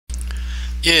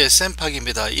예,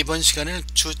 쌤팍입니다. 이번 시간에는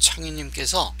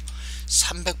주창희님께서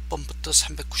 300번부터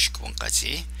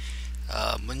 399번까지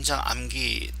문장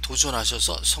암기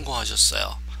도전하셔서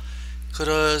성공하셨어요.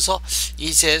 그래서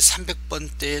이제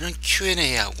 300번 때는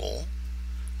Q&A 하고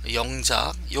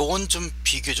영작, 요건 좀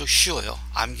비교적 쉬워요.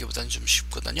 암기보다는 좀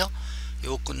쉽거든요.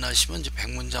 요거 끝나시면 이제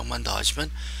 100문장만 더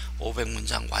하시면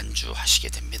 500문장 완주하시게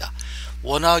됩니다.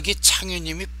 워낙이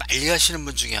창희님이 빨리 하시는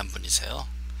분 중에 한 분이세요.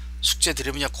 숙제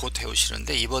드리면 그냥 곧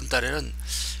해오시는데 이번 달에는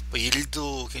뭐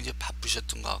일도 굉장히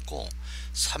바쁘셨던 것 같고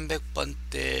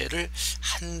 300번대를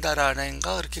한 달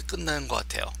안인가 그렇게 끝나는 것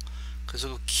같아요. 그래서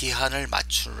그 기한을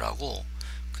맞추느라고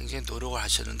굉장히 노력을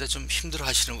하셨는데 좀 힘들어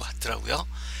하시는 것 같더라고요.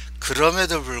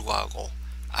 그럼에도 불구하고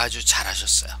아주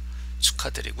잘하셨어요.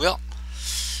 축하드리고요.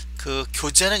 그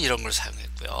교재는 이런 걸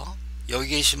사용했고요. 여기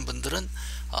계신 분들은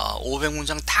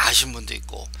 500문장 다 하신 분도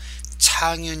있고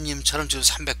창윤님처럼 지금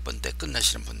 300번 때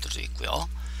끝나시는 분들도 있고요.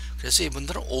 그래서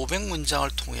이분들은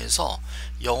 500문장을 통해서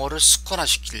영어를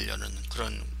습관화시키려는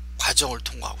그런 과정을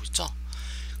통과하고 있죠.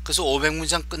 그래서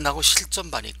 500문장 끝나고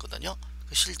실전반이 있거든요.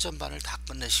 그 실전반을 다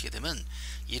끝내시게 되면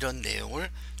이런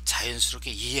내용을 자연스럽게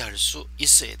이해할 수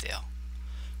있어야 돼요.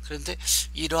 그런데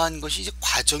이러한 것이 이제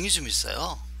과정이 좀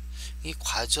있어요. 이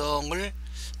과정을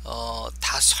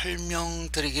다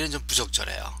설명드리기는 좀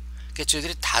부적절해요. 그러니까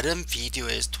저희들이 다른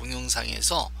비디오에서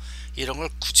동영상에서 이런 걸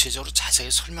구체적으로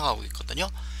자세히 설명하고 있거든요.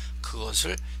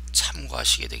 그것을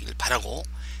참고하시게 되길 바라고,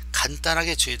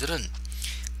 간단하게 저희들은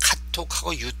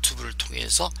카톡하고 유튜브를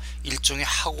통해서 일종의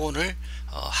학원을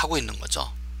하고 있는 거죠.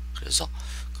 그래서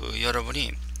그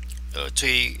여러분이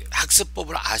저희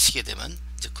학습법을 아시게 되면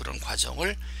이제 그런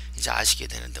과정을 이제 아시게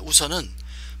되는데, 우선은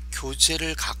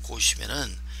교재를 갖고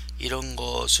오시면은 이런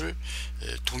것을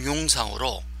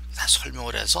동영상으로 다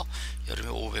설명을 해서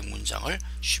여러분의 500문장을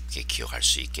쉽게 기억할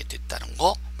수 있게 됐다는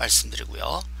거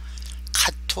말씀드리고요.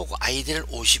 카톡 아이디는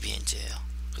 52인제예요.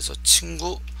 그래서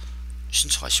친구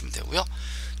신청하시면 되고요.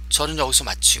 저는 여기서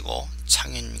마치고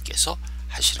창현님께서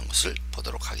하시는 것을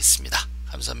보도록 하겠습니다.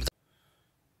 감사합니다.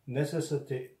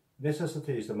 Necessity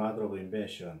is the mother of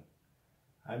invention.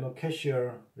 I'm a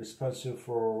cashier responsible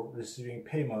for receiving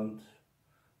payment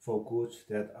for goods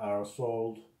that are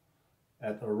sold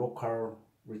at a local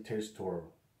retail store.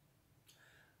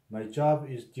 My job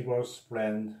is diverse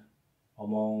blend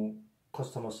among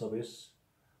customer service,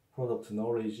 product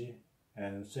knowledge,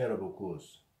 and sellable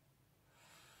goods.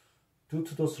 Due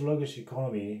to the sluggish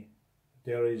economy,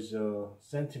 there is a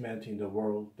sentiment in the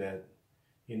world that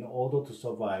in order to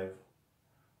survive,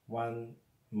 one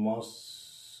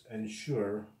must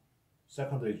ensure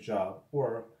secondary job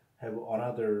or have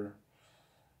another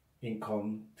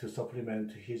income to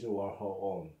supplement his or her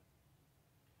own.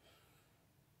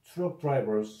 Truck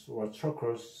drivers or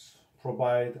truckers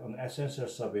provide an essential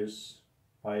service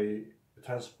by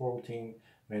transporting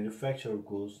manufactured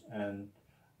goods and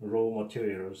raw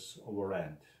materials over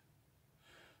land.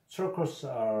 Truckers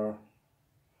are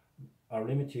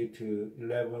limited to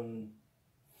 11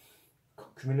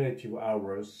 cumulative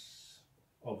hours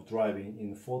of driving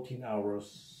in 14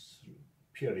 hours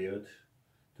period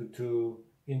due to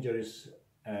injuries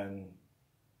and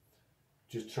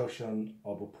destruction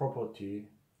of property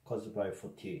caused by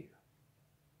fatigue.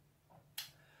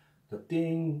 The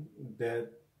thing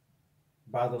that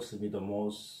bothers me the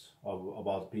most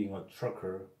about being a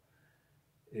trucker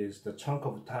is the chunk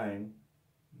of time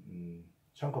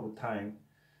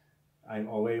I'm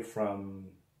away from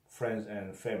friends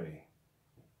and family.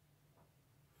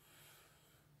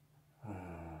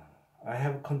 I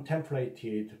have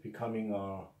contemplated becoming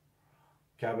a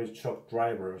garbage truck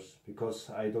driver because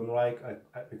I do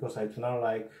not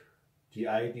like the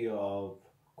idea of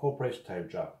corporate type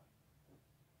job.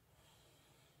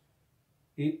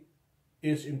 It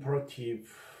is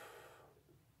imperative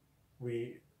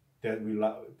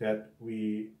that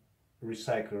we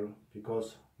recycle,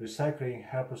 because recycling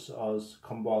helps us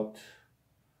combat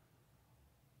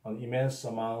an immense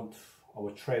amount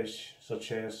of trash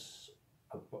such as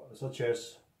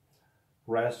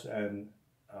glass and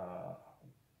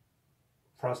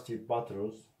plastic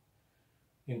bottles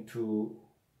into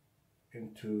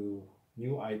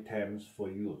new items for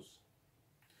use.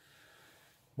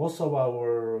 Most of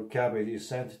our garbage is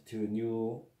sent to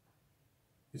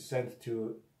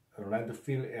a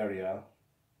landfill area,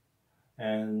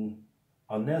 and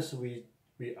unless we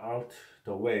out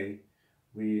the way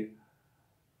we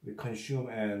consume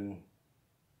and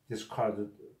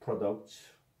discard products,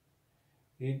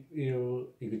 it will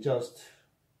exhaust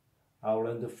our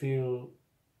landfill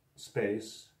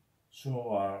space sooner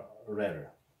or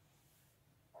later.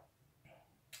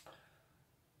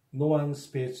 No one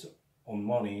speaks on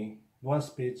money.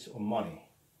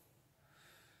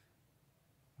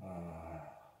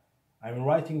 I'm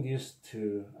writing this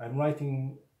to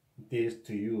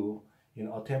you in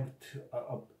attempt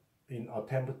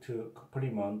to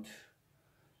compliment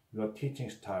your teaching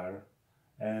style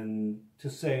and to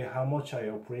say how much I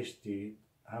appreciate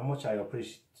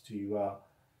your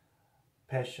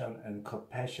passion and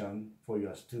compassion for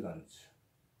your students.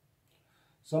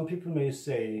 Some people may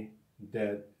say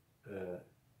that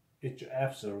it's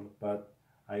absurd, but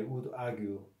I would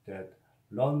argue that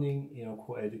learning in a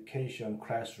co-education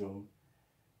classroom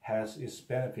has its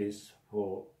benefits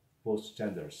for both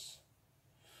genders.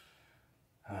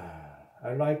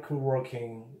 I like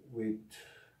working with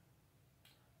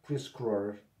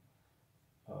preschoolers,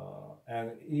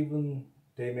 and even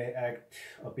they may act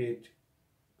a bit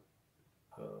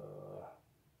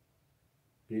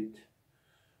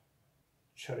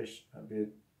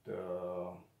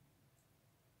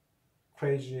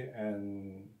crazy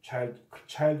and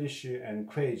childish and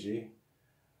crazy.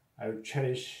 I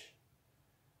cherish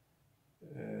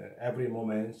every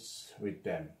moment with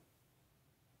them.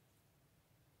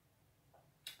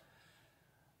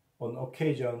 On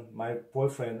occasion, my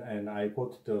boyfriend and I go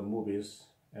to the movies,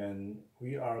 and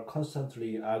we are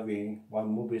constantly arguing what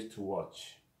movies to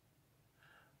watch.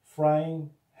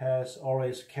 Flying has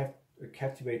always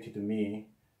captivated me,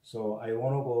 so I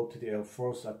want to go to the Air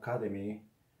Force Academy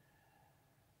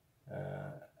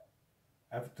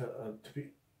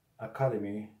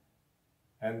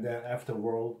and then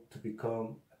afterward to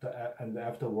become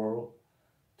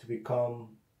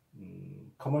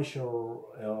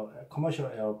commercial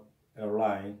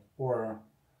airline or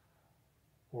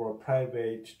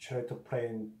private charter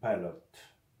plane pilot.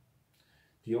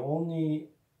 The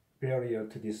only barrier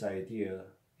to this idea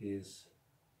is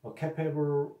a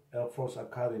capable Air Force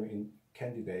Academy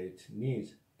candidate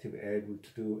needs to be able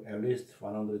to do at least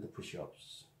 100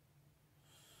 push-ups.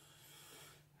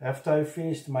 After I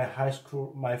finished my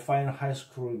final high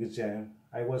school exam,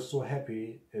 I was so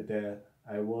happy that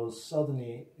I was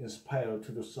suddenly inspired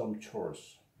to do some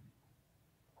chores.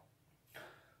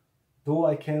 Though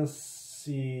I can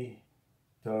see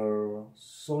the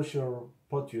social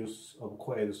virtues of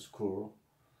co-ed school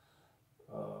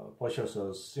versus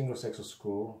a single-sex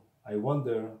school, I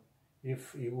wonder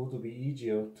if it would be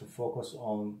easier to focus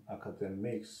on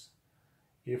academics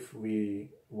if we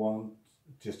weren't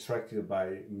distracted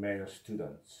by male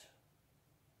students.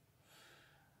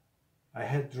 I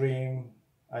had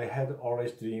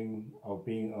always dreamed of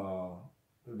being a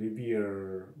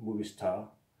revered movie star,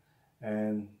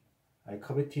 and I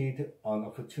coveted an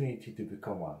opportunity to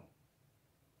become one.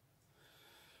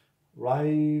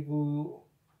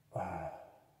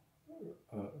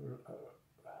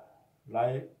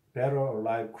 Better a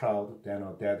live crowd than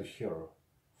a dead hero.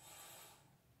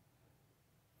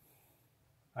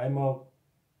 I'm a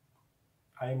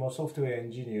software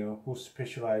engineer who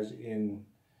specializes in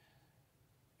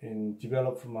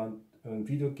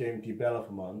video game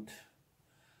development,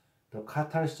 the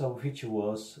catalyst of which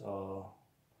was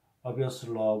obvious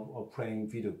love of playing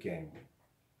video game.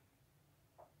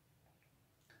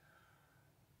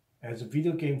 As a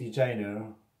video game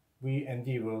designer, we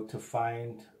endeavor to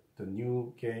find the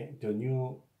new game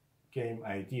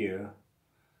idea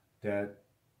that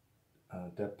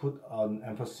put an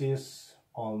emphasis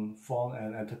on fun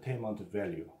and entertainment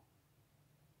value.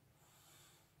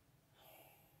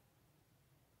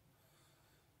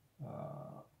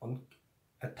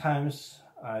 At times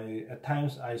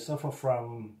I suffer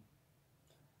from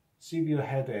severe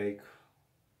headache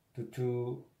due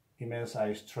to immense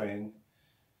eye strain,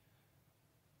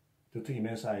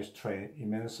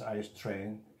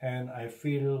 and I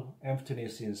feel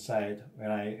emptiness inside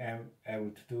when I am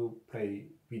able to play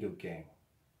video game.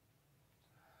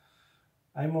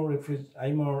 I'm a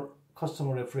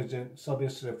customer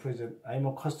service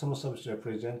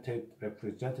representative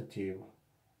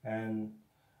and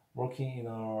working in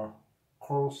a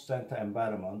call center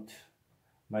environment.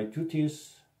 My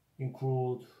duties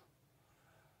include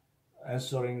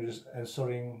answering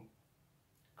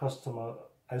customer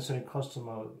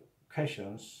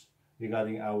questions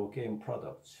regarding our game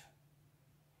products.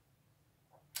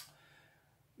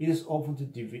 It is often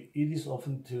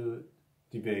to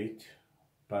debate,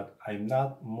 but I'm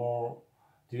not more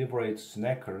deliberate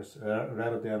snackers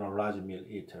rather than a large meal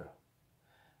eater.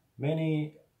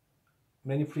 Many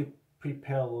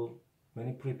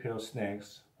prepared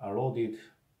snacks are loaded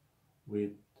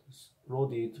with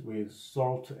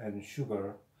salt and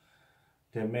sugar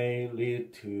that may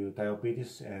lead to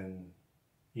diabetes and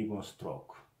even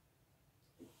stroke.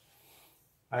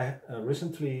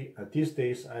 These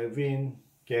days, I've been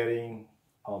getting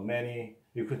many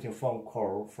recruiting phone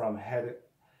calls from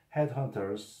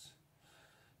headhunters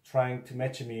trying to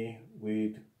match me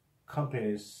with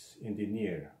companies in the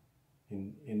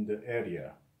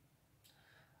area.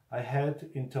 I had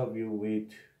interview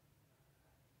with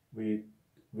the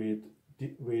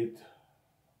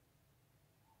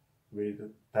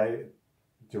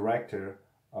director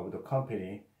of the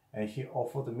company, and he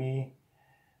offered me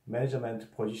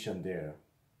management position there.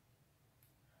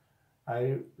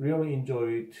 I really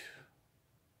enjoyed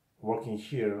working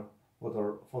here for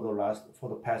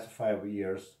the past 5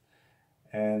 years,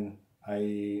 and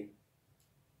I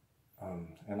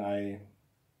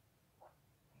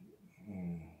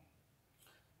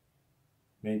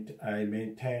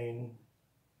maintain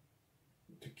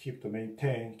the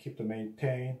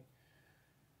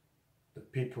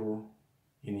people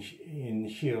in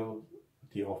here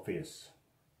the office.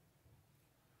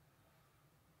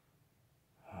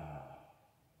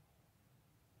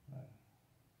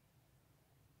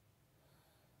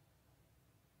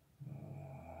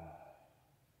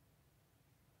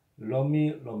 Love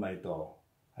me, love my dog.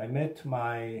 I met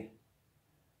my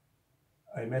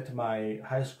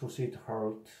high school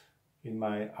sweetheart in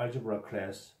my algebra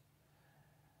class,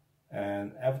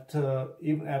 and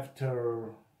even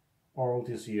after all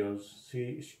these years,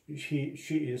 she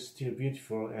is still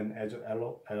beautiful and as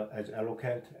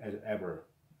eloquent as ever.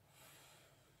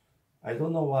 I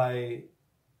don't know why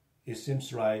it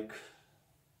seems like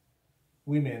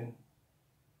women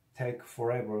take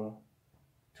forever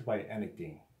to buy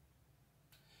anything.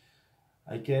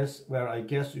 I guess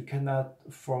you cannot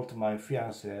fault my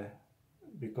fiance,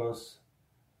 because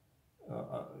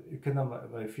you cannot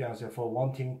fault my fiance for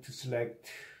wanting to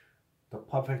select the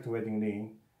perfect wedding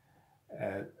ring,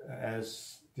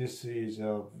 as this is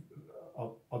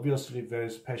obviously very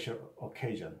special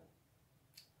occasion.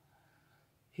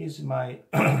 He's my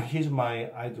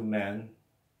idol man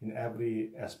in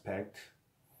every aspect,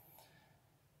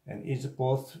 and is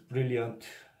both brilliant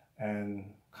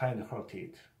and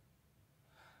kind-hearted.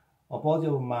 A buddy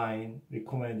of mine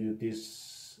recommended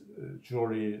this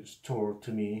jewelry store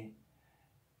to me,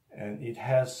 and it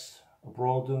has a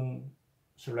broad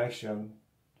selection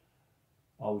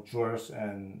of jewels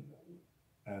and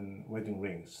wedding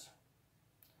rings.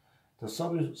 The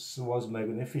service was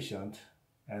magnificent,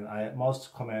 and I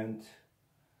must commend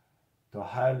the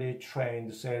highly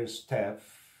trained sales staff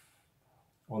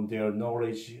on their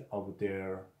knowledge of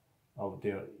their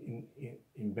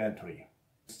inventory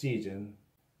season.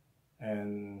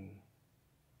 And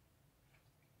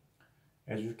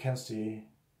as you can see,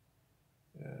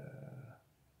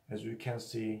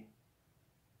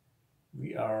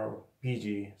 we are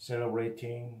busy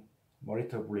celebrating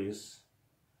marital bliss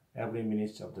every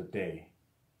minute of the day.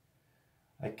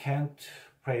 I can't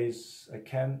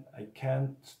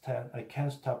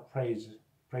stop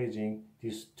praising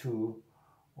these two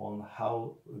on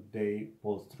how they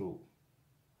pull through.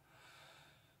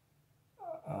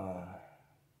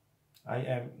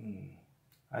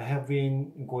 I have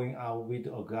been going out with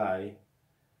a guy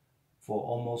for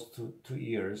almost 2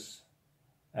 years,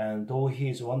 and though he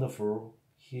is wonderful,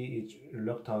 he is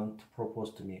reluctant to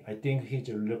propose to me. I think he's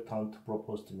reluctant to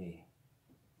propose to me.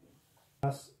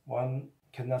 One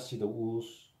cannot see the wood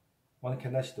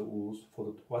for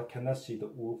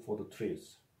the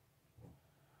trees.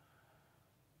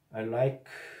 I like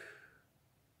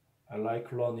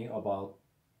learning about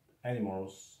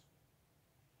animals.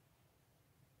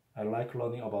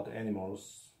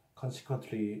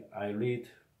 Consequently, I read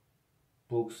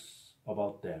books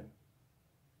about them.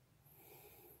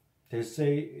 They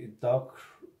say ducks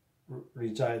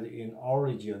reside in all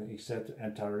regions except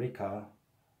Antarctica,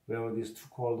 where it is too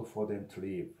cold for them to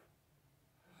live.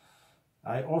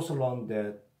 I also learned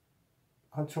that,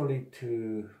 contrary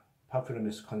to popular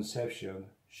misconception,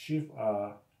 sheep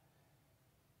are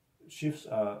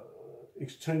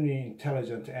extremely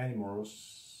intelligent animals,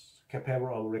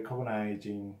 capable of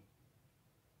recognizing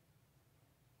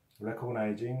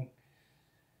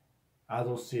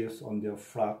other sheep on their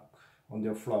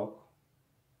flock,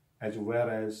 as well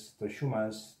as the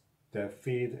humans that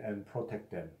feed and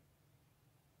protect them.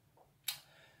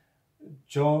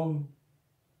 John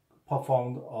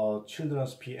performed a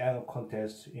children's piano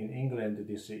contest in England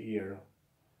this year,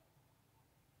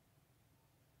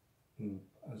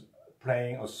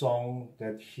 playing a song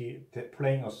that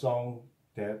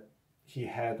he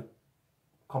had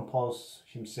composed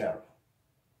himself.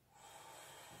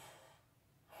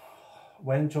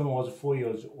 When John was 4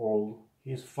 years old,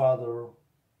 his father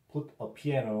put a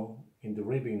piano in the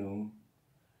living room,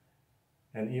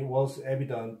 and it was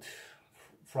evident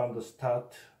from the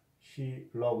start he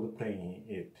loved playing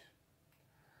it.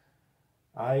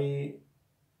 I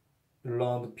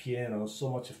learned piano so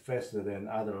much faster than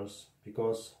others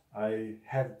because I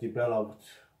had developed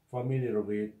familiar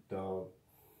with the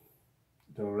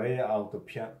layout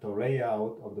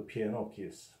of the piano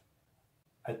keys.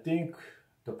 I think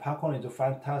the popcorn is a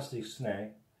fantastic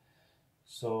snack,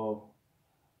 so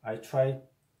I try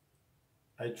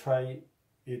to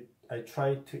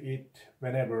eat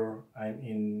whenever I am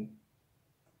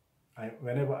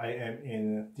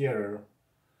in theater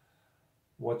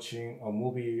watching a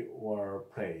movie or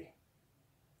play.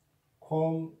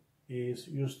 Corn is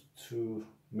used to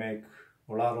make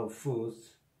a lot of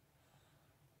foods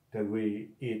that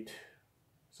we eat,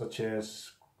 such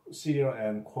as cereal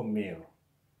and cornmeal.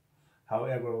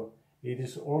 However, it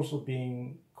is also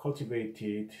being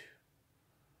cultivated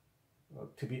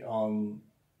to be an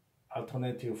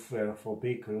alternative fuel for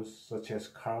vehicles such as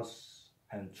cars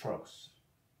and trucks.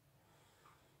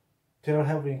 There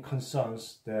have been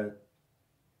concerns that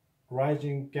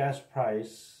rising gas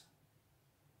price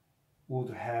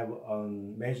would have a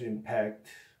major impact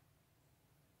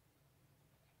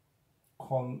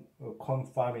on corn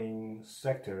farming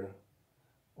sector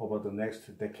over the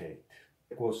next decade.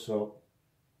 What goes up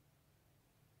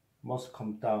must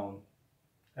come down.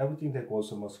 Everything that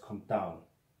goes up must come down.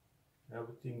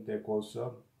 Everything that goes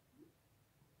up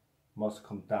must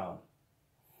come down.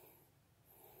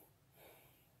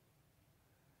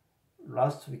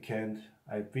 Last weekend,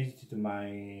 I visited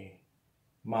my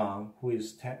mom, who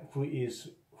is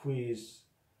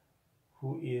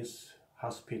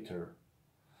hospital,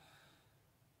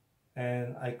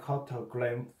 and I caught a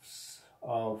glimpse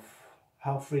of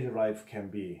how free life can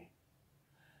be.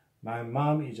 My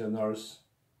mom is a nurse,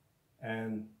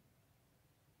 and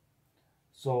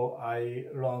so I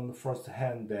learned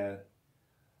firsthand that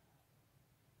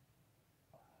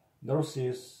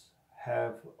nurses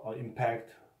have an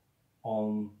impact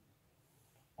on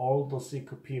all the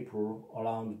sick people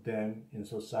around them in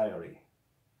society.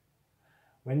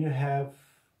 When you have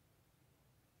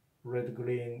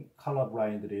red-green color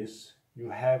blindness, you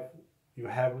have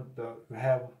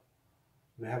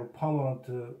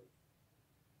permanent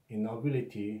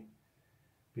inability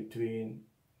to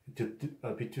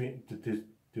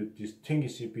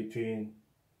distinguish between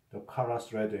the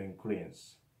colors red and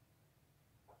greens.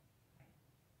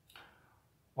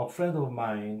 A friend of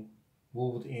mine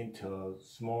moved into a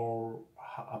small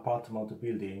apartment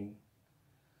building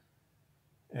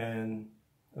and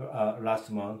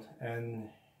last month and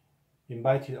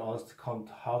invited us to come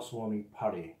to housewarming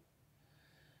party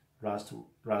last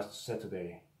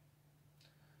Saturday.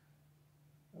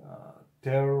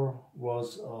 There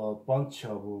was a bunch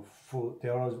of food.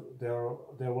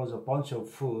 There was a bunch of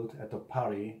food at the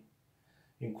party,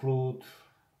 include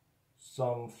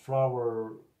some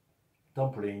flour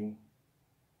dumpling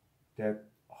that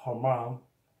her mom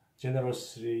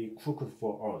generously cooked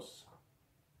for us.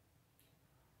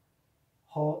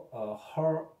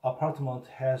 Her apartment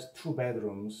has 2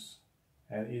 bedrooms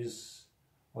and is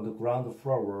on the ground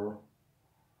floor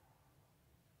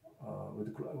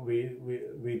with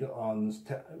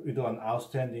an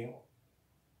outstanding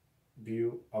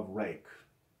view of lake.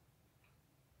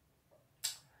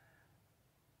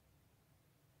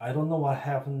 I don't know what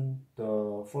happened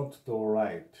the front door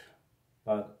light,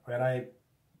 but when I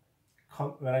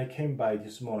came by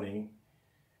this morning,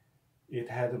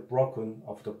 it had broken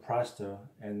off the plaster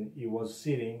and it was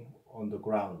sitting on the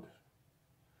ground.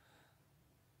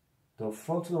 The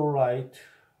front door light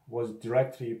was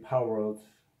directly powered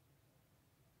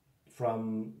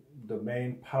from the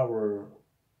main power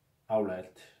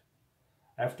outlet.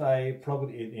 After I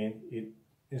plugged it in, it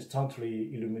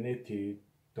instantly illuminated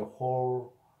the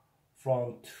whole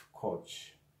front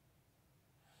coach.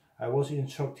 I was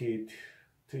instructed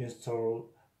to install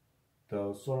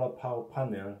the solar power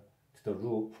panel to the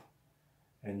roof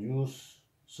and use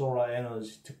solar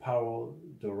energy to power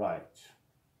the light.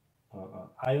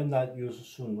 Iron not used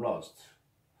soon rust.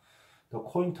 The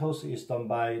coin toss is done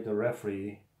by the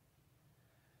referee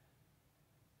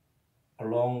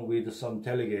along with some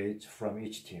delegates from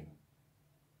each team.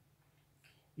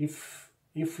 If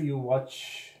you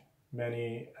watch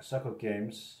many soccer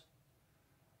games,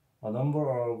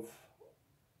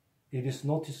 it is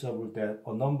noticeable that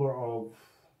a number of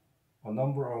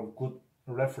good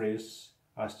referees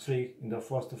are strict in the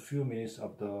first few minutes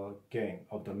of the game.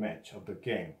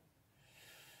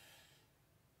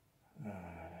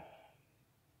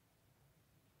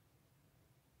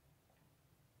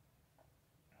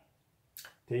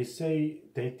 They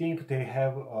think they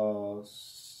have a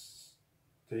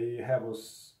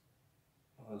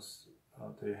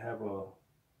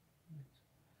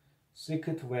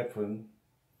secret weapon.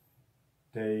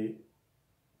 They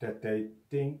that they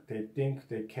think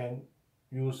they can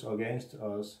use against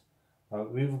us,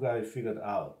 but we've got it figured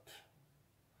out.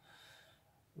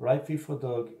 Right before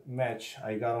the match,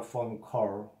 I got a phone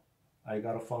call. Right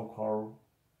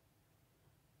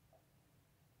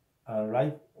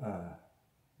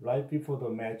before the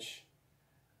match,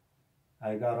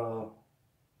 I got a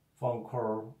phone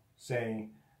call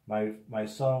saying my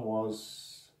son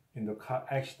was in the car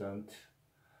accident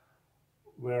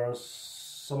where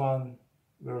someone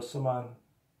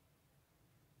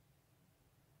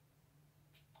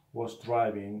was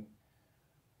driving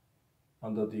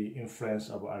under the influence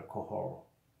of alcohol.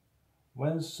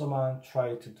 When someone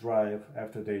tries to drive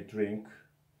after they drink,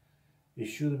 it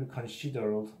should be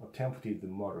considered attempted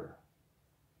murder.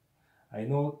 I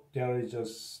know there is a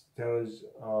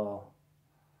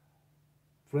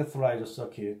breathalyzer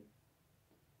circuit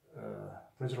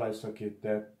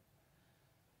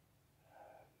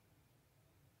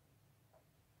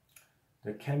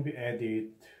that can be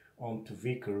added onto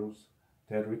vehicles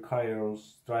that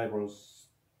requires drivers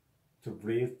to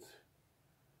breathe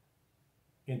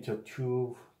into a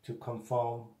tube to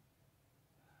confirm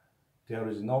there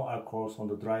is no alcohol on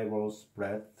the driver's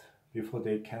breath before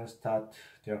they can start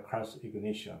their car's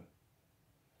ignition.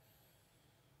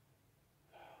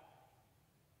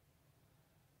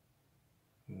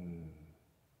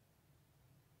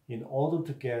 In order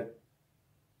to get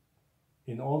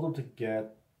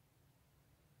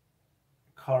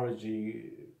college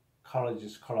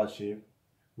scholarship,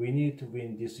 we need to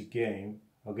win this game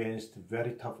against a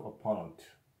very tough opponent.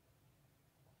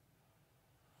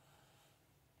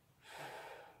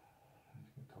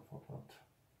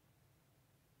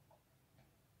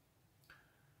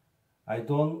 I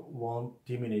don't want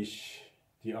to diminish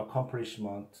the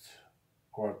accomplishment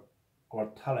or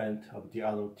talent of the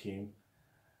other team.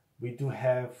 We do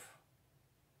have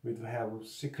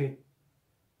secret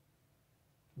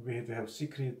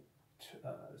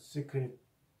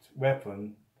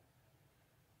weapon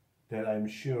that I'm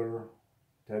sure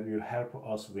that will help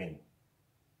us win.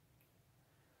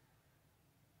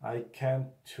 I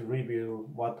can't reveal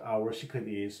what our secret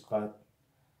is, but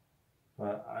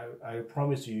I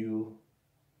promise you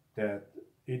that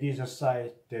it is a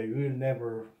sight that you will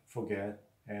never forget,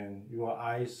 and your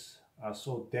eyes are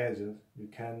so dazzled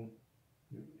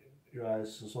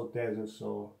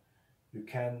so you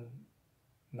can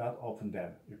not open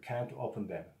them. You can't open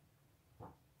them.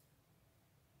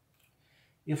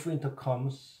 If winter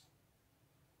comes,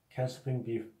 can spring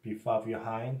be far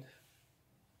behind?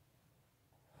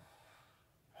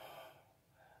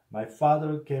 My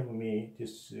father gave me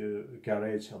this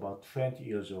garage about 20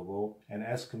 years ago and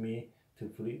asked me to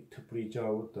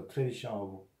preserve the tradition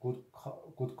of good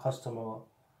customer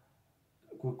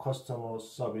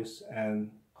service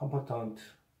and competent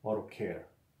auto care.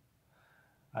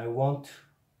 I want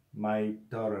my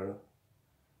daughter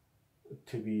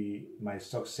to be my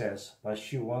success, but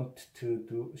she wants to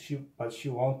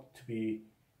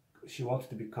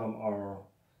become a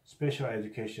special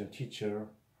education teacher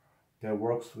that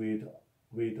works with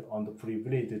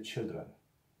underprivileged children.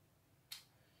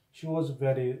 She was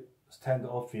very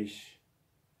standoffish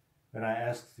when I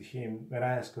asked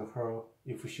her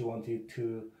if she wanted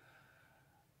to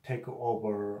take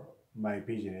over my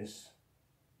business,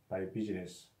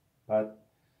 but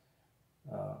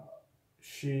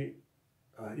she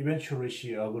eventually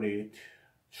she agreed to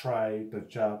try the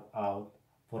job out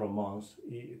for a month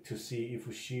to see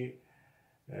if she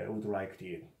would like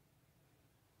it.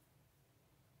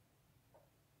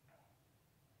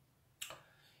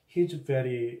 He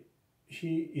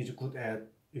is good at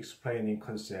explaining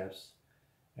concepts,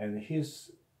 and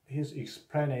his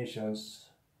explanations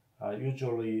are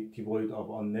usually devoid of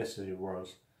unnecessary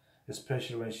words,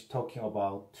 especially when she's talking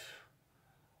about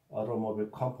automobile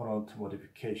component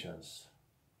modifications.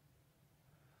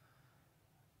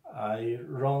 I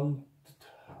run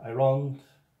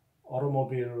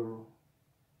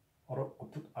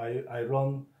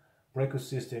brake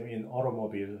system in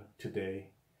automobile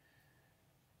today,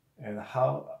 and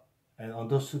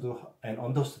understood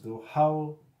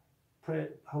how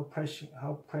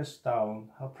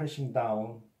pressing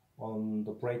down on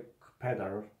the brake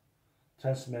pedal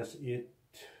transmits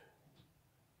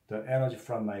the energy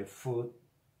from my foot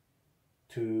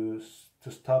to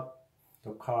stop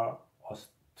the car or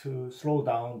to slow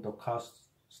down the car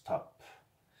stop.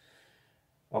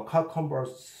 A car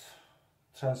converts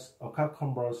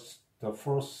the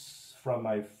force from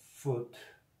my foot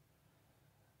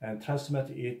and transmit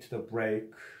it to the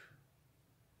brake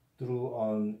through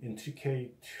an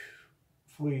intricate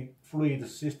fluid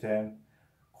system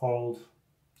called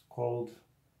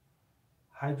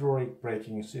hydraulic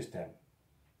braking system.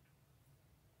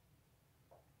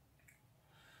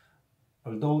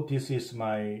 although this is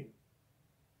my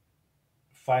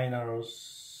final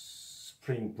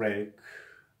spring break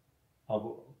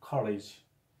of college,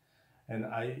 and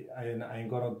I'm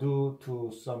gonna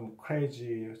do some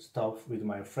crazy stuff with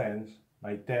my friends.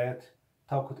 My dad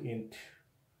talked into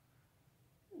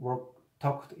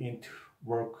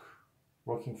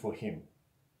working for him.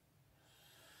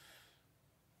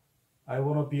 I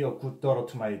wanna be a good daughter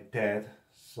to my dad,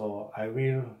 so I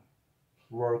will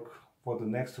work for the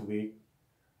next week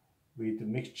with a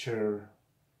mixture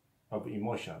of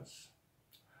emotions.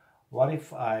 What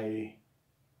if I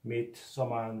meet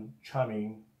someone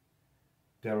charming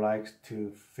that likes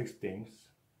to fix things?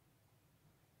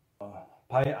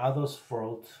 By others'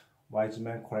 fault, wise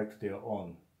men correct their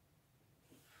own.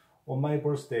 On my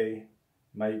birthday,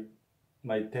 my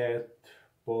dad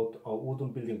bought a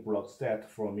wooden building block set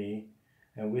for me,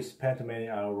 and we spent many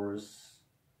hours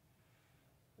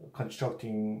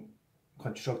constructing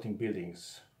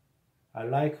buildings. I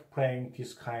like playing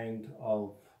this kind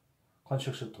of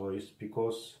construction toys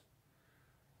because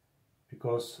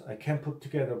I can put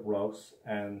together blocks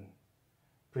and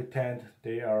pretend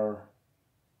they are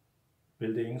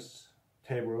buildings,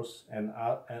 tables, and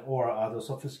or other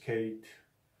sophisticated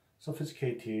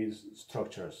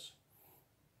structures.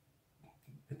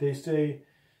 They say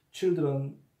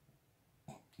children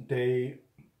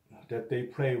that they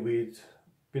play with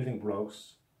building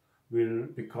blocks will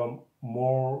become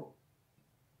more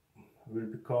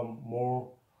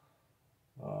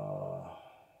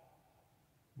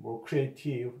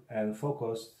creative and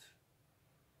focused.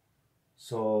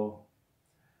 So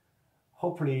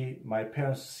hopefully my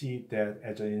parents see that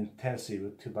as an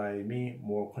incentive to buy me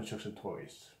more construction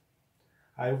toys.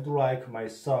 I would like my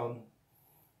son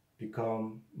to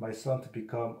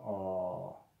become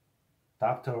a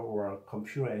doctor or a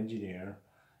computer engineer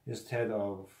instead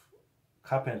of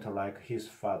carpenter like his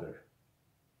father.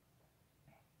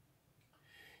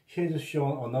 He has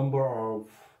shown a number of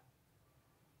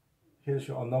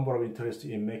interest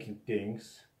in making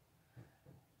things,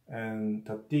 and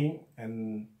the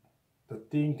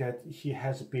thing that he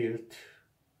has built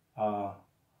are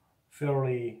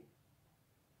fairly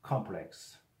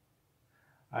complex.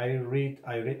 I read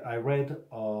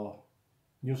a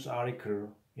news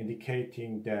article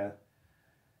indicating that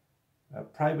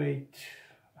private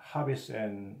hobbies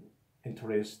and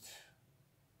interest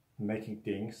in making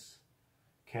things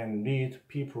can lead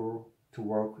people to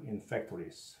work in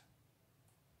factories.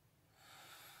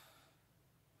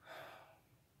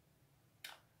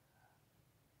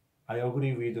 I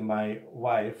agree with my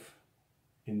wife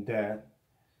in that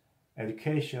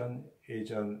education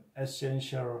is an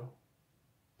essential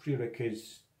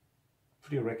prerequisite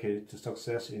to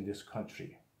success in this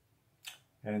country,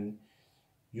 and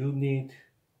you need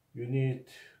to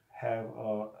have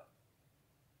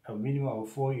a minimum of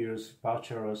 4 years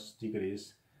bachelor's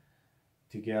degrees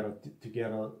to get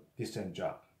a decent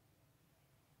job.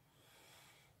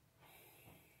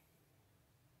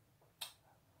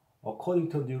 According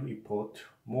to a new report,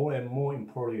 more and more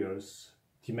employers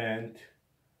demand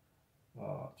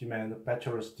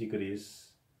bachelor's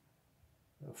degrees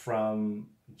from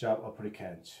job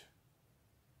applicants.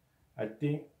 I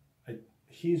think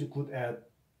he's good at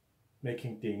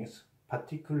making things,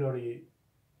 particularly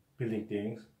building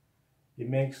things. It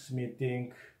makes me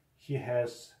think he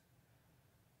has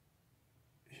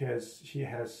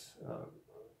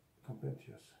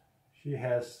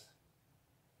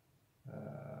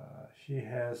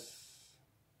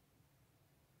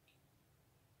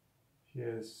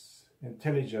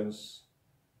intelligence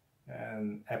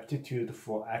and aptitude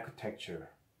for architecture.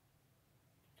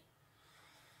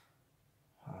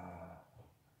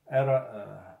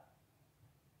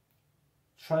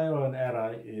 Trial and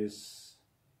error is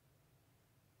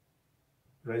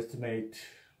legitimate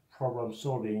problem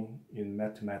solving in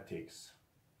mathematics.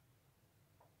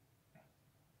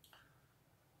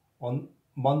 On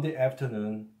Monday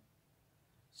afternoon,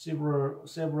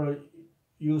 several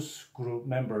youth group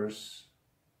members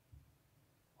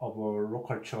of our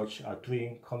local church are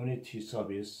doing community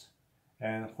service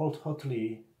and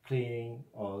wholeheartedly cleaning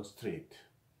a street.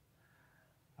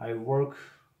 I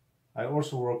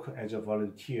also work as a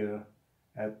volunteer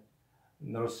at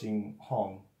nursing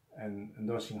home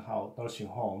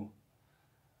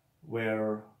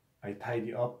where I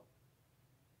tidy up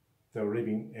the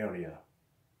living area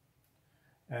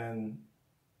and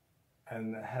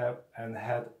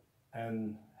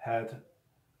had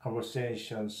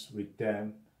conversations with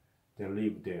them that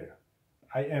live there.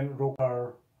 I am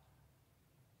local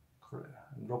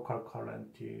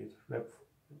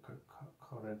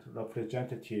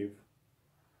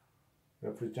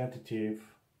representative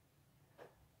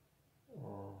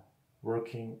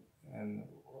working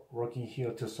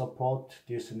here to support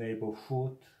this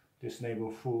neighborhood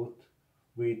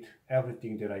with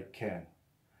everything that I can.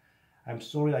 I'm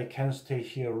sorry I can't stay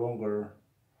here longer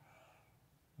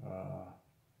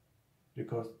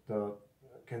because the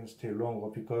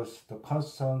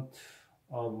constant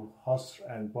of hustle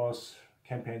and bustle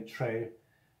campaign trail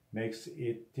makes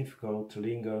it difficult to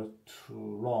linger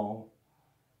too long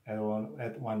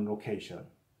at one location.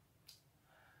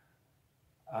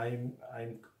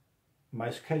 My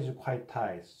schedule quite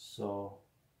tight, so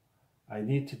I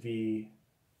need to be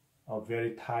a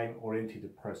very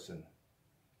time-oriented person.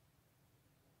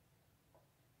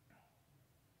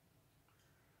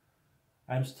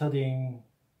 I'm studying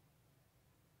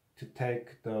to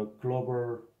take the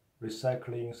Global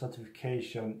Recycling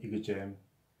Certification exam,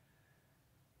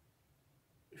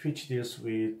 which deals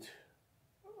with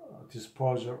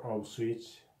disposal of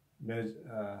sewage,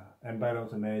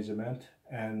 environmental management,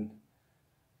 and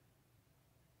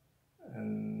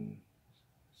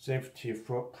safety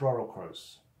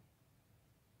protocols.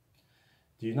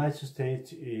 The United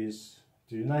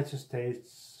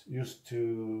States used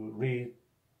to lead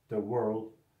the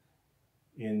world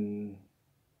in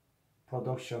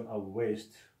production of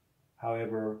waste.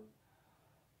 However,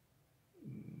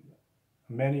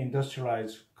 many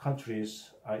industrialized countries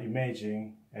are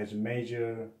emerging as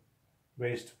major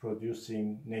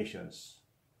waste-producing nations.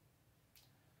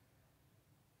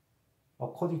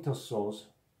 According to source,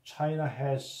 China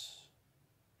has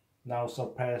now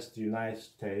surpassed the United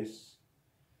States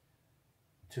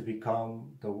to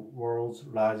become the world's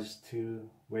largest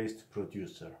waste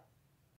producer.